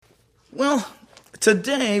Well,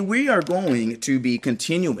 today we are going to be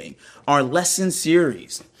continuing our lesson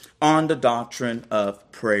series on the doctrine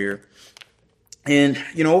of prayer. And,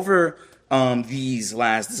 over this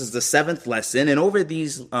is the seventh lesson, and over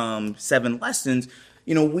these seven lessons,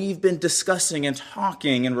 we've been discussing and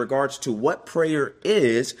talking in regards to what prayer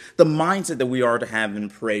is, the mindset that we are to have in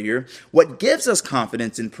prayer, what gives us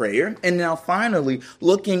confidence in prayer, and now finally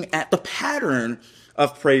looking at the pattern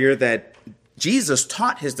of prayer that Jesus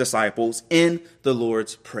taught his disciples in the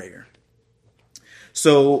Lord's Prayer.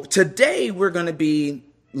 So today we're going to be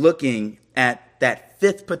looking at that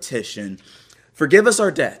fifth petition: forgive us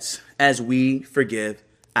our debts as we forgive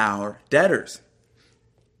our debtors.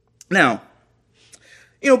 Now,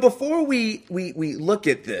 before we look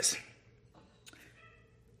at this,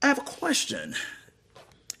 I have a question.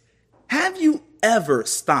 Have you ever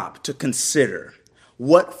stopped to consider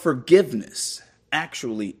what forgiveness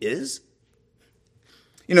actually is?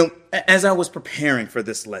 As I was preparing for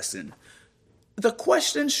this lesson, the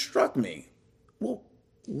question struck me. Well,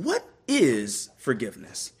 what is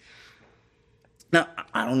forgiveness? Now,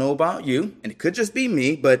 I don't know about you, and it could just be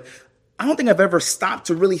me, but I don't think I've ever stopped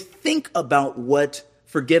to really think about what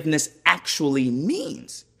forgiveness actually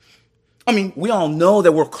means. I mean, we all know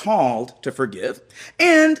that we're called to forgive,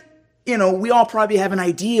 and we all probably have an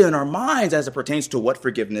idea in our minds as it pertains to what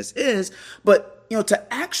forgiveness is, but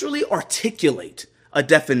to actually articulate a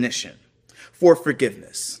definition for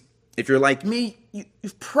forgiveness, if you're like me,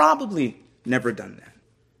 you've probably never done that.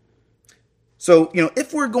 So,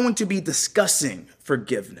 if we're going to be discussing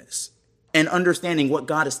forgiveness and understanding what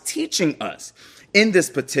God is teaching us in this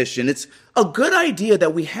petition, it's a good idea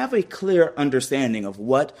that we have a clear understanding of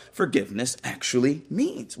what forgiveness actually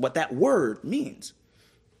means, what that word means.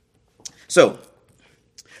 So,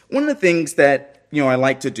 one of the things that I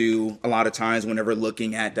like to do a lot of times whenever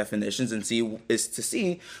looking at definitions is to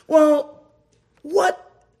see, well,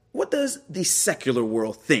 what does the secular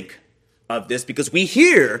world think of this? Because we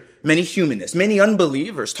hear many humanists, many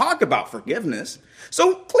unbelievers talk about forgiveness.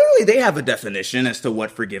 So clearly they have a definition as to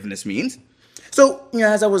what forgiveness means. So,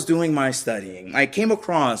 as I was doing my studying, I came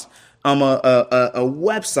across a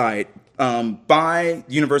website by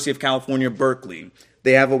the University of California, Berkeley.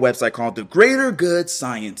 They have a website called the Greater Good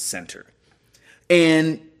Science Center.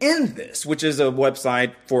 And in this, which is a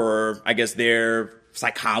website for, I guess, their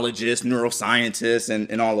psychologists, neuroscientists,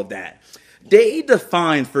 and all of that, they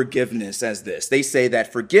define forgiveness as this. They say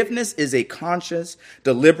that forgiveness is a conscious,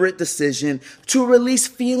 deliberate decision to release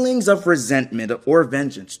feelings of resentment or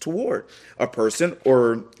vengeance toward a person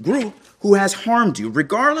or group who has harmed you,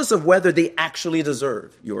 regardless of whether they actually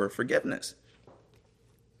deserve your forgiveness.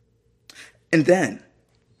 And then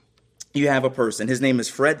you have a person. His name is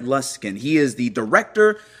Fred Luskin. He is the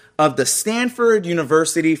director of the Stanford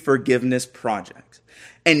University Forgiveness Project.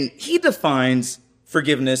 And he defines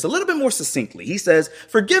forgiveness a little bit more succinctly. He says,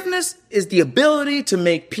 forgiveness is the ability to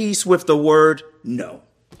make peace with the word no.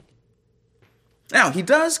 Now, he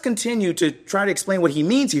does continue to try to explain what he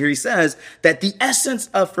means here. He says that the essence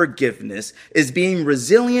of forgiveness is being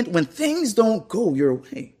resilient when things don't go your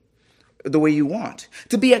way, the way you want.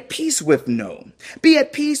 To be at peace with no. Be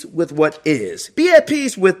at peace with what is. Be at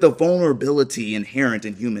peace with the vulnerability inherent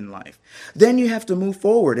in human life. Then you have to move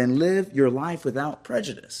forward and live your life without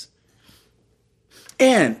prejudice.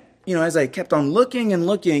 And, as I kept on looking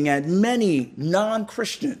at many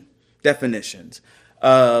non-Christian definitions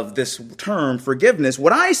of this term forgiveness,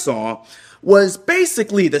 what I saw was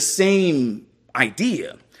basically the same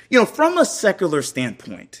idea. From a secular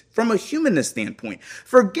standpoint, from a humanist standpoint,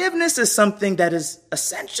 forgiveness is something that is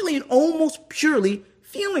essentially and almost purely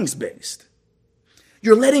feelings-based.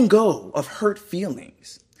 You're letting go of hurt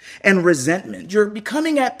feelings and resentment. You're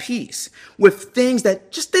becoming at peace with things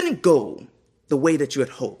that just didn't go the way that you had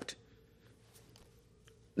hoped.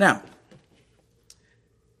 Now,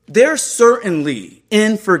 there's certainly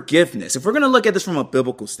in forgiveness, if we're going to look at this from a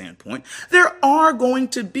biblical standpoint, there are going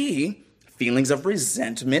to be feelings of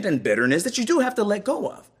resentment and bitterness that you do have to let go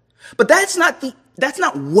of. But that's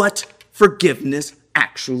not what forgiveness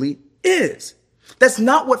actually is. That's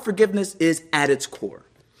not what forgiveness is at its core.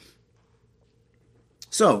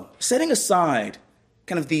 So, setting aside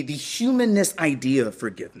kind of the humanist idea of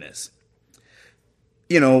forgiveness,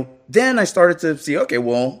 then I started to see, okay,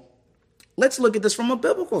 well, let's look at this from a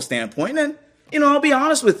biblical standpoint. And, I'll be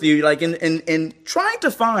honest with you, like in trying to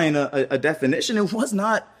find a definition, it was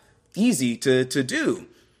not easy to do.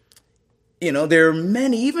 There are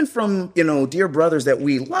many, even from, dear brothers that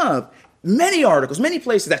we love, many articles, many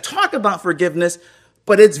places that talk about forgiveness,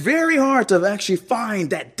 but it's very hard to actually find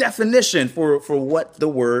that definition for what the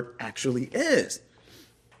word actually is.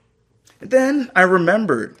 And then I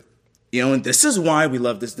remembered And this is why we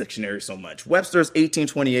love this dictionary so much. Webster's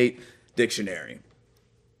 1828 dictionary.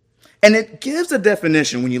 And it gives a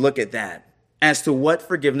definition when you look at that as to what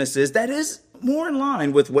forgiveness is that is more in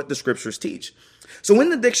line with what the scriptures teach. So in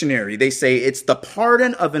the dictionary, they say it's the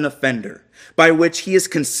pardon of an offender by which he is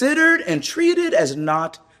considered and treated as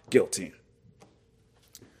not guilty.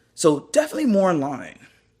 So definitely more in line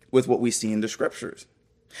with what we see in the scriptures.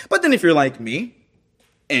 But then if you're like me,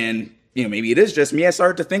 and maybe it is just me, I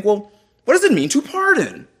started to think, well, what does it mean to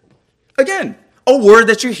pardon? Again, a word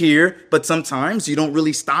that you hear, but sometimes you don't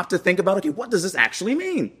really stop to think about, okay, what does this actually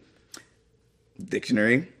mean?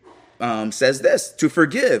 Dictionary says this: to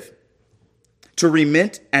forgive, to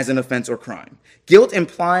remit as an offense or crime. Guilt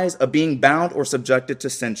implies a being bound or subjected to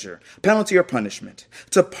censure, penalty, or punishment.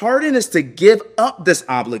 To pardon is to give up this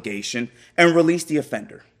obligation and release the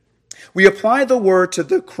offender. We apply the word to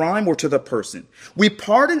the crime or to the person. We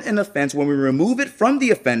pardon an offense when we remove it from the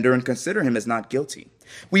offender and consider him as not guilty.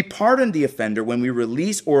 We pardon the offender when we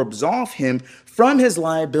release or absolve him from his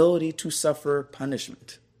liability to suffer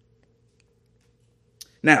punishment.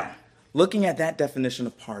 Now, looking at that definition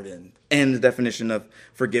of pardon and the definition of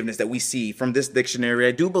forgiveness that we see from this dictionary,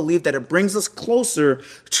 I do believe that it brings us closer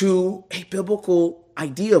to a biblical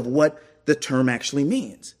idea of what the term actually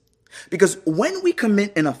means. Because when we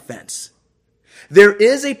commit an offense, there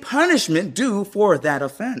is a punishment due for that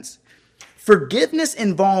offense. Forgiveness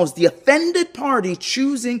involves the offended party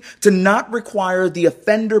choosing to not require the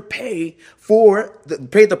offender pay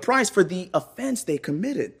the price for the offense they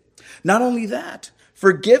committed. Not only that,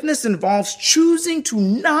 forgiveness involves choosing to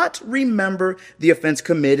not remember the offense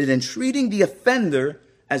committed and treating the offender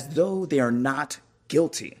as though they are not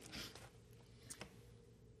guilty.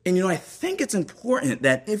 And, I think it's important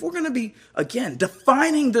that if we're going to be, again,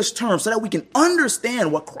 defining this term so that we can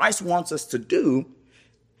understand what Christ wants us to do,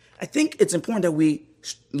 I think it's important that we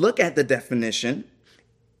look at the definition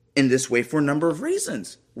in this way for a number of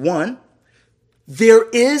reasons. One, there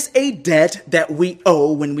is a debt that we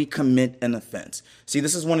owe when we commit an offense. See,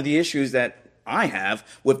 this is one of the issues that I have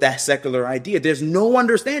with that secular idea. There's no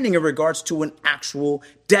understanding in regards to an actual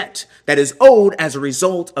debt that is owed as a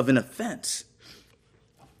result of an offense.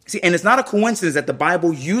 See, and it's not a coincidence that the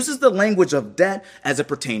Bible uses the language of debt as it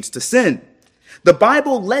pertains to sin. The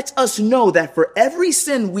Bible lets us know that for every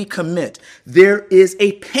sin we commit, there is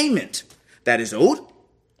a payment that is owed,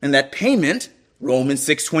 and that payment, Romans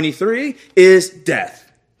 6:23, is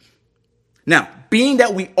death. Now, being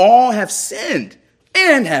that we all have sinned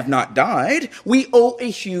and have not died, we owe a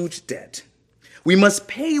huge debt. We must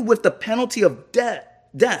pay with the penalty of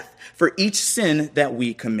death for each sin that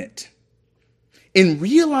we commit. In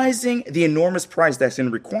realizing the enormous price that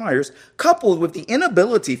sin requires, coupled with the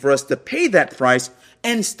inability for us to pay that price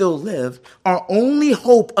and still live, our only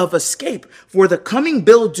hope of escape for the coming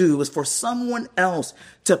bill due is for someone else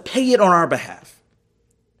to pay it on our behalf.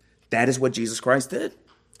 That is what Jesus Christ did.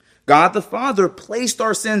 God the Father placed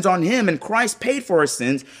our sins on him, and Christ paid for our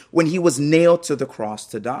sins when he was nailed to the cross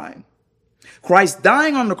to die. Christ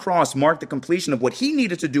dying on the cross marked the completion of what he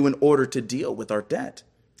needed to do in order to deal with our debt.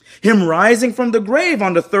 Him rising from the grave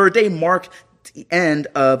on the third day marked the end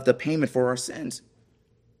of the payment for our sins.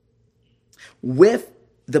 With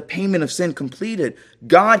the payment of sin completed,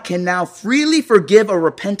 God can now freely forgive a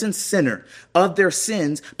repentant sinner of their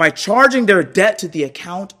sins by charging their debt to the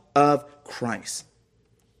account of Christ.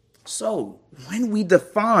 So, when we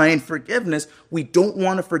define forgiveness, we don't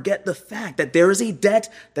want to forget the fact that there is a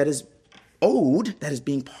debt that is owed that is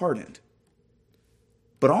being pardoned.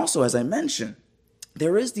 But also, as I mentioned,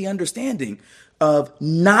 there is the understanding of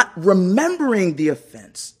not remembering the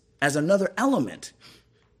offense as another element.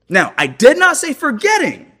 Now, I did not say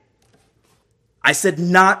forgetting. I said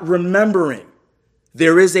not remembering.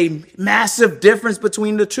 There is a massive difference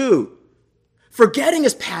between the two. Forgetting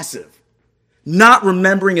is passive. Not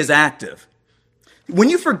remembering is active. When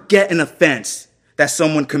you forget an offense that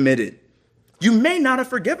someone committed, you may not have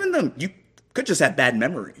forgiven them. You could just have bad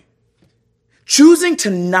memory. Choosing to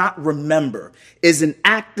not remember is an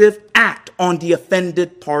active act on the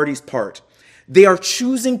offended party's part. They are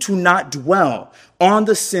choosing to not dwell on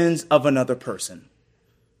the sins of another person.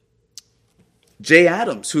 Jay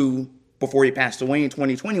Adams, who before he passed away in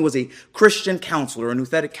 2020 was a Christian counselor, a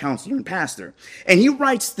Nouthetic counselor and pastor. And he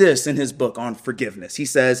writes this in his book on forgiveness. He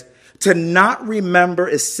says, to not remember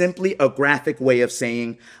is simply a graphic way of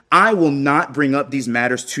saying, I will not bring up these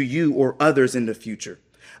matters to you or others in the future.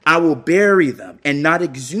 I will bury them and not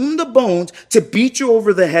exhume the bones to beat you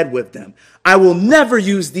over the head with them. I will never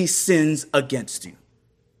use these sins against you.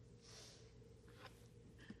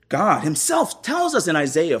 God himself tells us in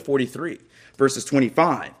Isaiah 43, verses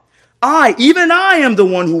 25, Even I am the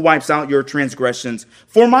one who wipes out your transgressions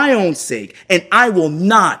for my own sake, and I will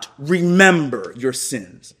not remember your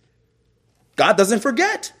sins. God doesn't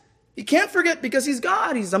forget. He can't forget because he's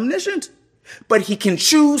God. He's omniscient. But he can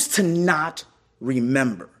choose to not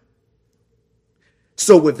remember.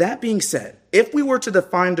 So with that being said, if we were to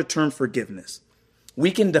define the term forgiveness, we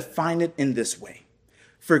can define it in this way.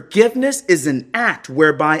 Forgiveness is an act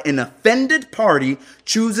whereby an offended party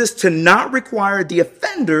chooses to not require the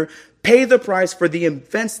offender pay the price for the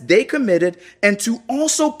offense they committed, and to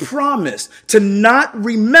also promise to not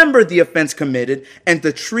remember the offense committed and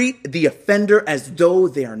to treat the offender as though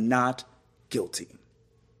they are not guilty.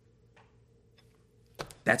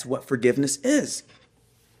 That's what forgiveness is.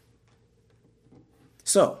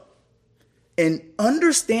 So, in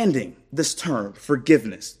understanding this term,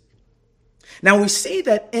 forgiveness, now we see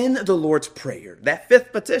that in the Lord's Prayer, that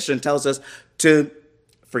fifth petition tells us to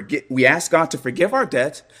forgive. We ask God to forgive our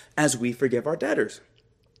debts as we forgive our debtors.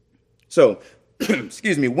 So,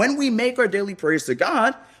 when we make our daily prayers to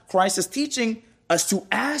God, Christ is teaching us to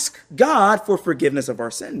ask God for forgiveness of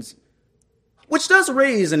our sins, which does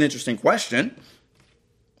raise an interesting question.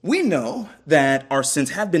 We know that our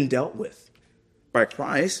sins have been dealt with by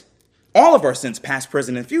Christ, all of our sins, past,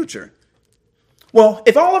 present, and future. Well,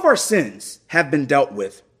 if all of our sins have been dealt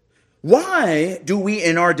with, why do we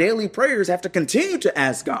in our daily prayers have to continue to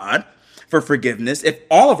ask God for forgiveness if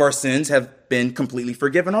all of our sins have been completely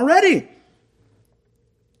forgiven already?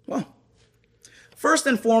 Well, first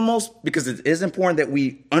and foremost, because it is important that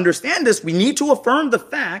we understand this, we need to affirm the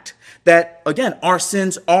fact that, again, our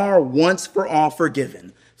sins are once for all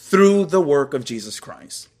forgiven through the work of Jesus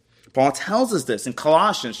Christ. Paul tells us this in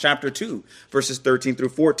Colossians chapter 2, verses 13 through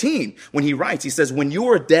 14. When he writes, he says, when you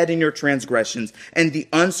were dead in your transgressions and the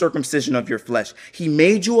uncircumcision of your flesh, he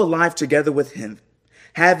made you alive together with him,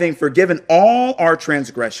 having forgiven all our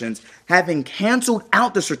transgressions, having canceled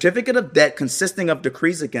out the certificate of debt consisting of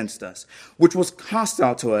decrees against us, which was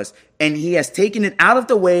hostile to us, and he has taken it out of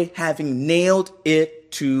the way, having nailed it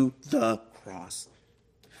to the cross.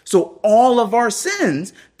 So all of our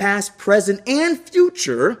sins, past, present, and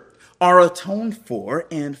future, are atoned for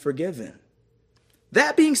and forgiven.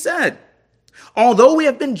 That being said, although we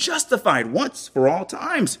have been justified once for all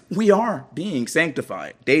times, we are being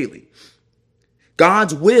sanctified daily.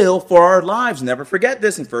 God's will for our lives, never forget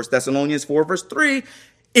this, in 1 Thessalonians 4, verse 3,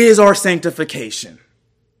 is our sanctification.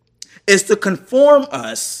 Is to conform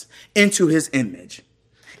us into his image.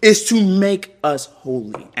 Is to make us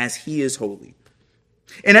holy as he is holy.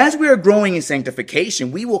 And as we are growing in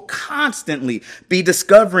sanctification, we will constantly be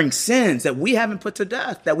discovering sins that we haven't put to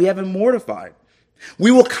death, that we haven't mortified.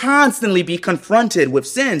 We will constantly be confronted with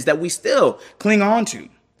sins that we still cling on to.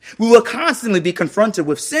 We will constantly be confronted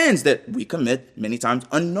with sins that we commit many times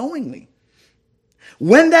unknowingly.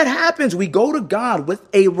 When that happens, we go to God with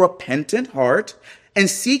a repentant heart and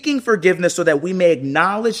seeking forgiveness so that we may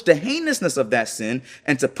acknowledge the heinousness of that sin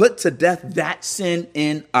and to put to death that sin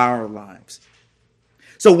in our lives.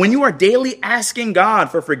 So when you are daily asking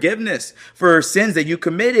God for forgiveness for sins that you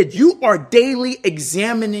committed, you are daily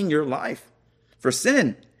examining your life for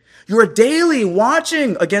sin. You are daily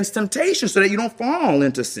watching against temptation so that you don't fall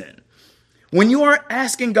into sin. When you are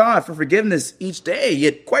asking God for forgiveness each day,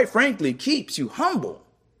 it quite frankly keeps you humble.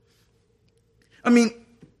 I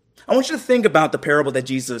want you to think about the parable that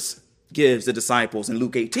Jesus gives the disciples in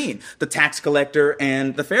Luke 18, the tax collector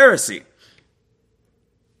and the Pharisee.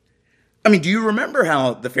 Do you remember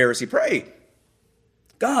how the Pharisee prayed?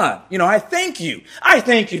 God, I thank you. I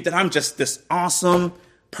thank you that I'm just this awesome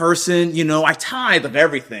person. I tithe of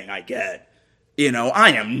everything I get.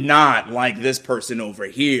 I am not like this person over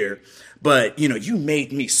here. But, you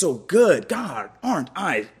made me so good. God, aren't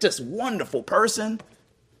I just a wonderful person?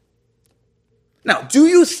 Now, do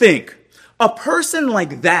you think a person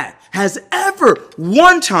like that has ever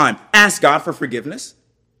one time asked God for forgiveness?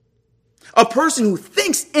 A person who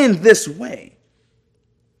thinks in this way.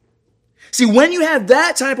 See, when you have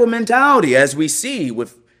that type of mentality, as we see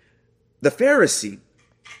with the Pharisee,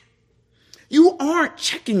 you aren't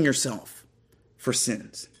checking yourself for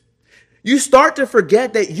sins. You start to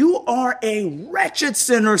forget that you are a wretched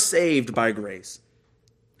sinner saved by grace.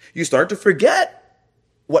 You start to forget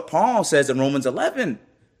what Paul says in Romans 11,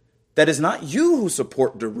 that it's not you who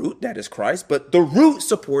support the root, that is Christ, but the root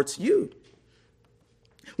supports you.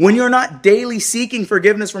 When you're not daily seeking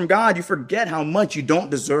forgiveness from God, you forget how much you don't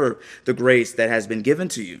deserve the grace that has been given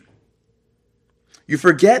to you. You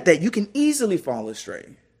forget that you can easily fall astray.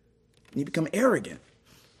 And you become arrogant.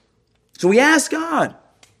 So we ask God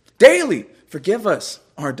daily, forgive us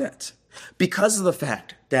our debts, because of the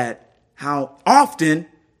fact that how often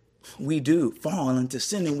we do fall into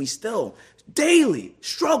sin, and we still daily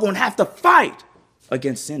struggle and have to fight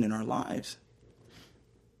against sin in our lives.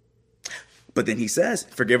 But then he says,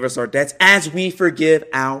 forgive us our debts as we forgive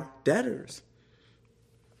our debtors.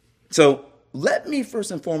 So let me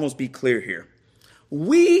first and foremost be clear here.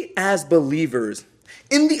 We as believers,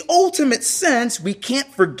 in the ultimate sense, we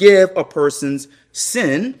can't forgive a person's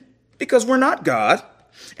sin because we're not God,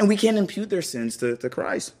 and we can't impute their sins to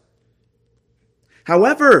Christ.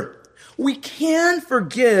 However, we can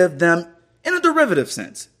forgive them in a derivative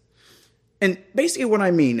sense. And basically what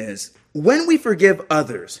I mean is, when we forgive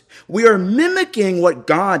others, we are mimicking what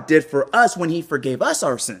God did for us when he forgave us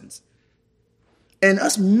our sins. And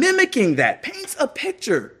us mimicking that paints a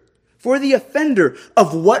picture for the offender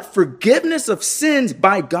of what forgiveness of sins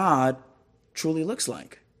by God truly looks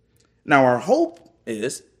like. Now, our hope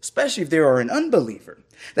is, especially if they are an unbeliever,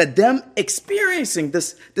 that them experiencing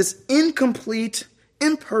this incomplete,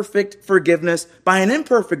 imperfect forgiveness by an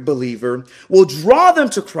imperfect believer will draw them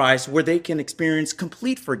to Christ, where they can experience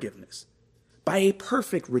complete forgiveness by a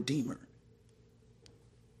perfect Redeemer.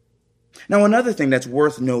 Now, another thing that's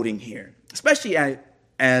worth noting here, especially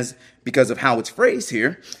as because of how it's phrased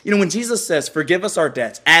here, when Jesus says, forgive us our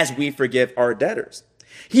debts as we forgive our debtors,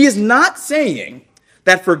 he is not saying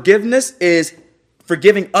that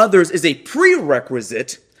forgiving others is a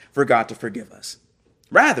prerequisite for God to forgive us.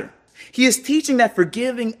 Rather, he is teaching that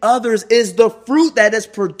forgiving others is the fruit that is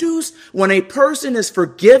produced when a person is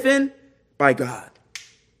forgiven by God.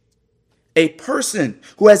 A person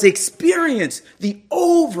who has experienced the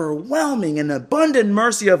overwhelming and abundant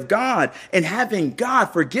mercy of God and having God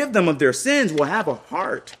forgive them of their sins will have a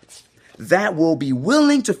heart that will be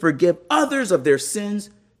willing to forgive others of their sins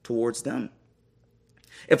towards them.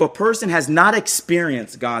 If a person has not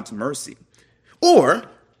experienced God's mercy, or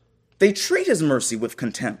they treat his mercy with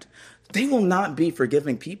contempt, they will not be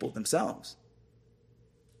forgiving people themselves.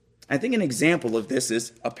 I think an example of this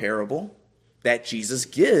is a parable that Jesus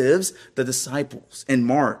gives the disciples in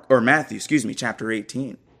Matthew, chapter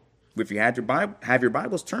 18. If you have your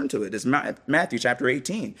Bibles, turn to it. It's Matthew chapter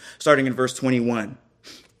 18, starting in verse 21.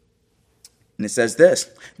 And it says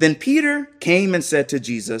this, then Peter came and said to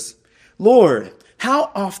Jesus, Lord,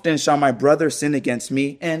 how often shall my brother sin against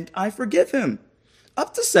me and I forgive him?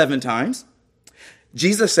 Up to 7 times.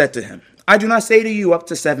 Jesus said to him, I do not say to you up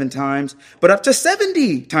to 7 times, but up to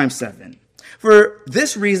 70 times 7. For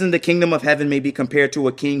this reason, the kingdom of heaven may be compared to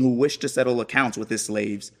a king who wished to settle accounts with his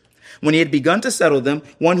slaves. When he had begun to settle them,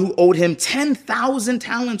 one who owed him 10,000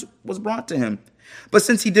 talents was brought to him. But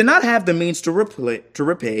since he did not have the means to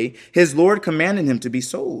repay, his Lord commanded him to be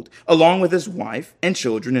sold, along with his wife and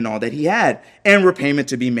children and all that he had, and repayment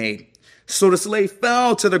to be made. So the slave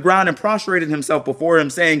fell to the ground and prostrated himself before him,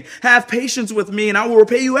 saying, have patience with me, and I will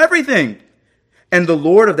repay you everything. And the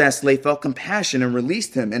Lord of that slave felt compassion and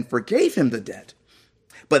released him and forgave him the debt.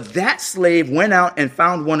 But that slave went out and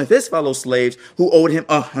found one of his fellow slaves who owed him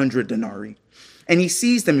 100 denarii. And he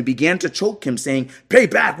seized him and began to choke him, saying, pay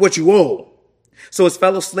back what you owe. So his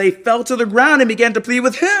fellow slave fell to the ground and began to plead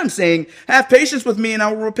with him, saying, have patience with me, and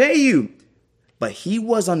I will repay you. But he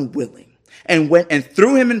was unwilling, and went and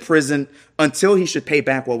threw him in prison until he should pay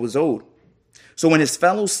back what was owed. So when his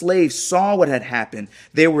fellow slaves saw what had happened,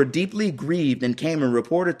 they were deeply grieved and came and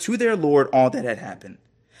reported to their Lord all that had happened.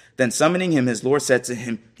 Then summoning him, his Lord said to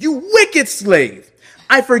him, you wicked slave,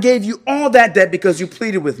 I forgave you all that debt because you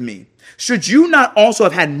pleaded with me. Should you not also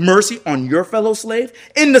have had mercy on your fellow slave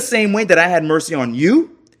in the same way that I had mercy on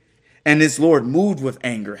you? And his Lord, moved with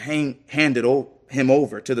anger, handed him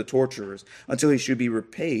over to the torturers until he should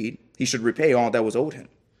repay all that was owed him.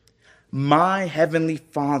 My heavenly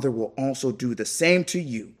Father will also do the same to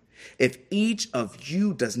you if each of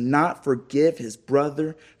you does not forgive his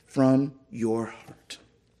brother from your heart.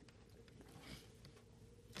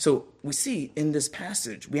 So we see in this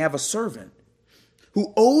passage, we have a servant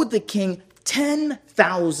who owed the king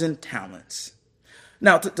 10,000 talents.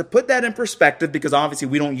 Now, to put that in perspective, because obviously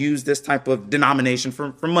we don't use this type of denomination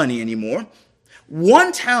for money anymore,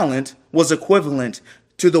 1 talent was equivalent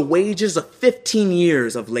to the wages of 15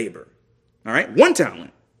 years of labor. All right, 1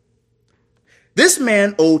 talent. This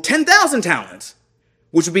man owed 10,000 talents,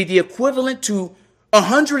 which would be the equivalent to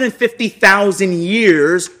 150,000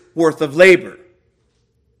 years worth of labor.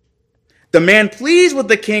 The man pleads with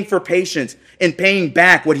the king for patience in paying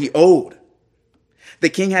back what he owed. The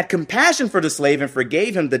king had compassion for the slave and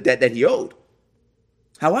forgave him the debt that he owed.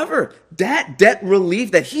 However, that debt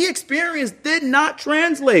relief that he experienced did not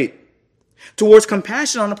translate towards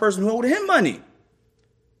compassion on the person who owed him money.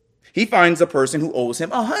 He finds a person who owes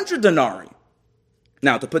him 100 denarii.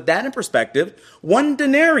 Now, to put that in perspective, 1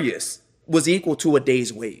 denarius was equal to a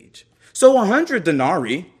day's wage. So 100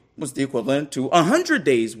 denarii was the equivalent to 100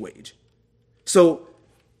 days' wage. So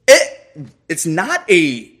it's not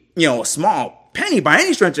a small penny by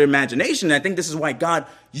any stretch of imagination. I think this is why God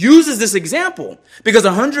uses this example, because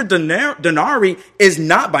 100 denarii is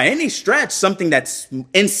not by any stretch something that's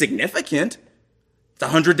insignificant. It's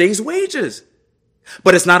 100 days' wages,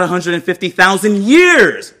 but it's not 150,000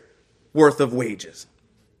 years worth of wages.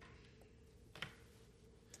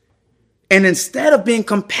 And instead of being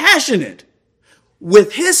compassionate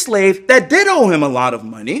with his slave that did owe him a lot of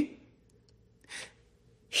money,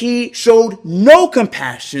 he showed no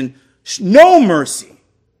compassion, no mercy.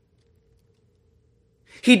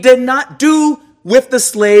 He did not do with the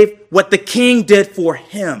slave what the king did for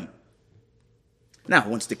him. Now,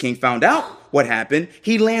 once the king found out what happened,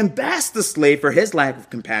 he lambasted the slave for his lack of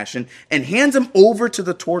compassion and hands him over to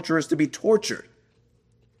the torturers to be tortured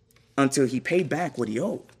until he paid back what he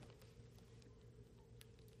owed.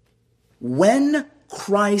 When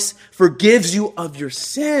Christ forgives you of your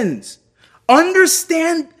sins,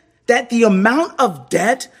 understand that the amount of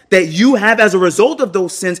debt that you have as a result of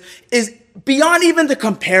those sins is beyond even the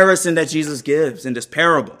comparison that Jesus gives in this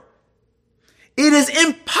parable. It is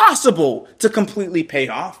impossible to completely pay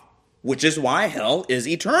off, which is why hell is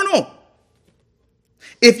eternal.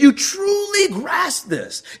 If you truly grasp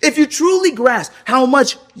this, if you truly grasp how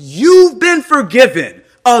much you've been forgiven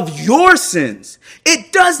of your sins,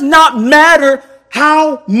 it does not matter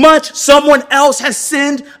how much someone else has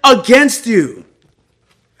sinned against you.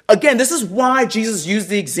 Again, this is why Jesus used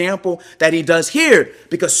the example that he does here,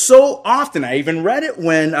 because so often, I even read it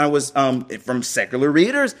when I was from secular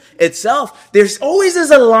readers itself, there's always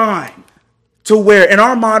is a line to where in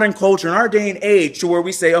our modern culture, in our day and age, to where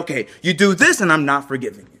we say, okay, you do this and I'm not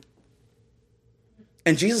forgiving you.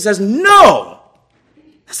 And Jesus says, no,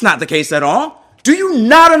 that's not the case at all. Do you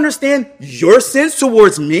not understand your sins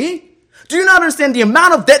towards me? Do you not understand the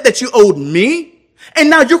amount of debt that you owed me? And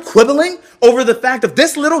now you're quibbling over the fact of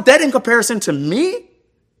this little debt in comparison to me?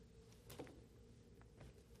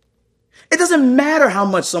 It doesn't matter how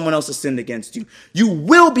much someone else has sinned against you. You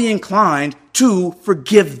will be inclined to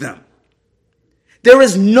forgive them. There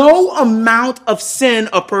is no amount of sin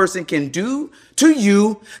a person can do to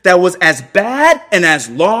you that was as bad and as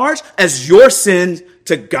large as your sin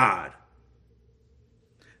to God.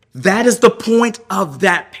 That is the point of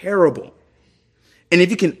that parable. And if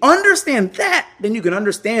you can understand that, then you can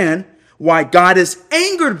understand why God is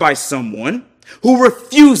angered by someone who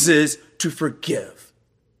refuses to forgive.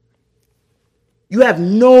 You have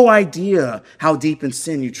no idea how deep in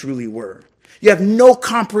sin you truly were. You have no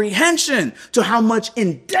comprehension to how much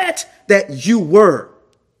in debt that you were.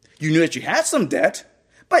 You knew that you had some debt,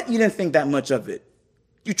 but you didn't think that much of it.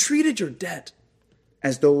 You treated your debt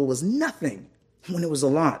as though it was nothing when it was a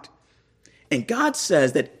lot. And God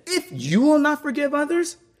says that if you will not forgive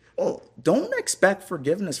others, well, don't expect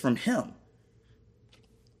forgiveness from him.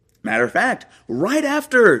 Matter of fact, right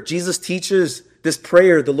after Jesus teaches this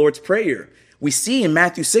prayer, the Lord's Prayer, we see in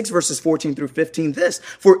Matthew 6, verses 14 through 15 this: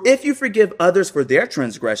 for if you forgive others for their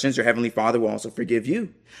transgressions, your heavenly Father will also forgive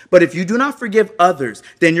you. But if you do not forgive others,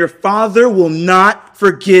 then your Father will not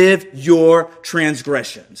forgive your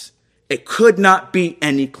transgressions. It could not be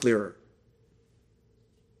any clearer.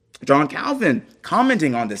 John Calvin,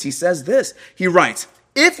 commenting on this, he says this. He writes,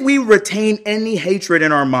 if we retain any hatred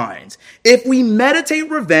in our minds, if we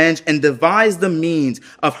meditate revenge and devise the means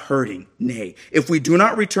of hurting, nay, if we do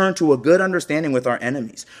not return to a good understanding with our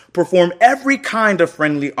enemies, perform every kind of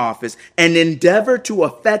friendly office, and endeavor to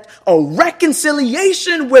effect a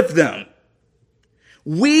reconciliation with them,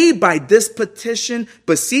 we by this petition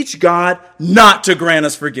beseech God not to grant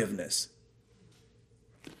us forgiveness.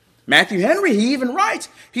 Matthew Henry, he even writes,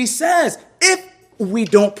 he says, if we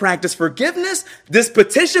don't practice forgiveness, this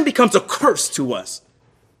petition becomes a curse to us.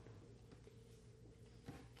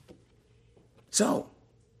 So,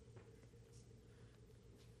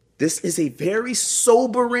 this is a very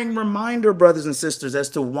sobering reminder, brothers and sisters, as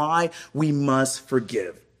to why we must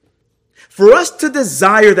forgive. For us to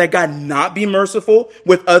desire that God not be merciful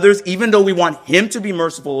with others, even though we want him to be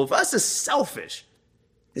merciful with us, is selfish,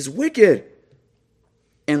 is wicked.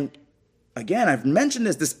 And again, I've mentioned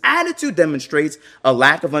this attitude demonstrates a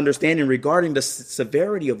lack of understanding regarding the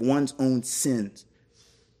severity of one's own sins.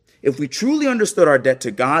 If we truly understood our debt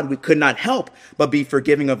to God, we could not help but be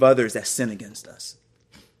forgiving of others that sin against us.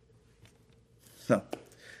 So,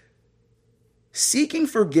 seeking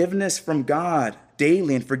forgiveness from God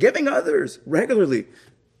daily and forgiving others regularly,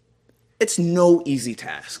 it's no easy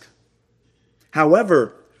task.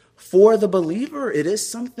 However, for the believer, it is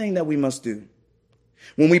something that we must do.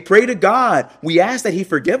 When we pray to God, we ask that he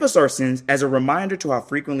forgive us our sins as a reminder to how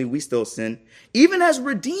frequently we still sin, even as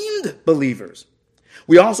redeemed believers.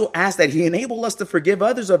 We also ask that he enable us to forgive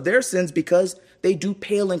others of their sins because they do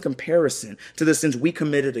pale in comparison to the sins we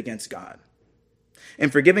committed against God. In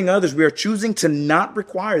forgiving others, we are choosing to not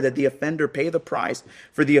require that the offender pay the price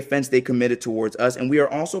for the offense they committed towards us. And we are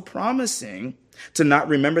also promising to not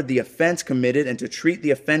remember the offense committed and to treat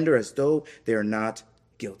the offender as though they are not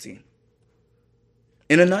guilty.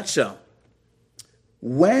 In a nutshell,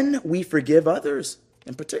 when we forgive others,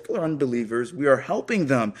 in particular unbelievers, we are helping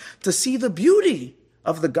them to see the beauty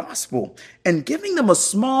of the gospel and giving them a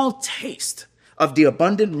small taste of the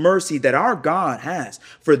abundant mercy that our God has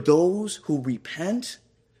for those who repent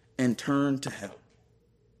and turn to him.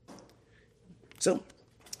 So,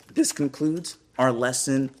 this concludes our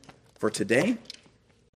lesson for today.